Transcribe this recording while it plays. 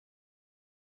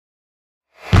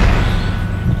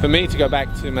For me to go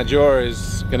back to Maggiora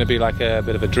is going to be like a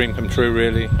bit of a dream come true,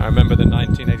 really. I remember the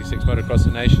 1986 Motocross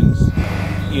of Nations.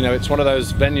 You know, it's one of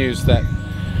those venues that,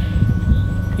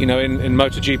 you know, in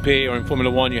MotoGP or in Formula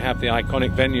One you have the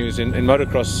iconic venues. In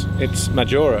motocross it's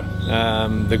Maggiora,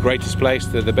 the greatest place,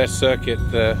 the best circuit,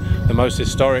 the most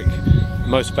historic,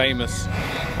 most famous.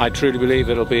 I truly believe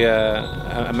it'll be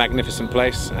a magnificent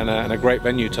place and a great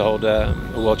venue to hold a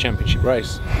World Championship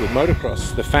race. With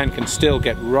motocross, the fan can still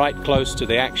get right close to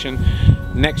the action,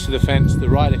 next to the fence. The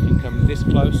rider can come this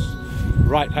close,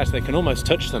 right past. They can almost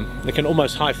touch them. They can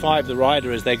almost high-five the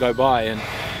rider as they go by, and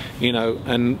you know,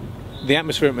 and the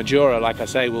atmosphere at Maggiora, like I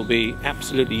say, will be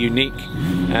absolutely unique,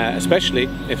 especially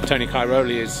if Tony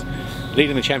Cairoli is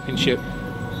leading the championship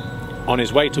on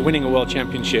his way to winning a World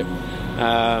Championship.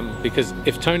 Because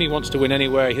if Tony wants to win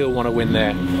anywhere, he'll want to win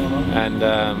there, and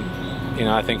you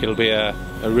know, I think it'll be a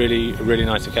really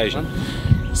nice occasion.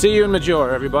 See you in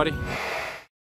Maggiora, everybody.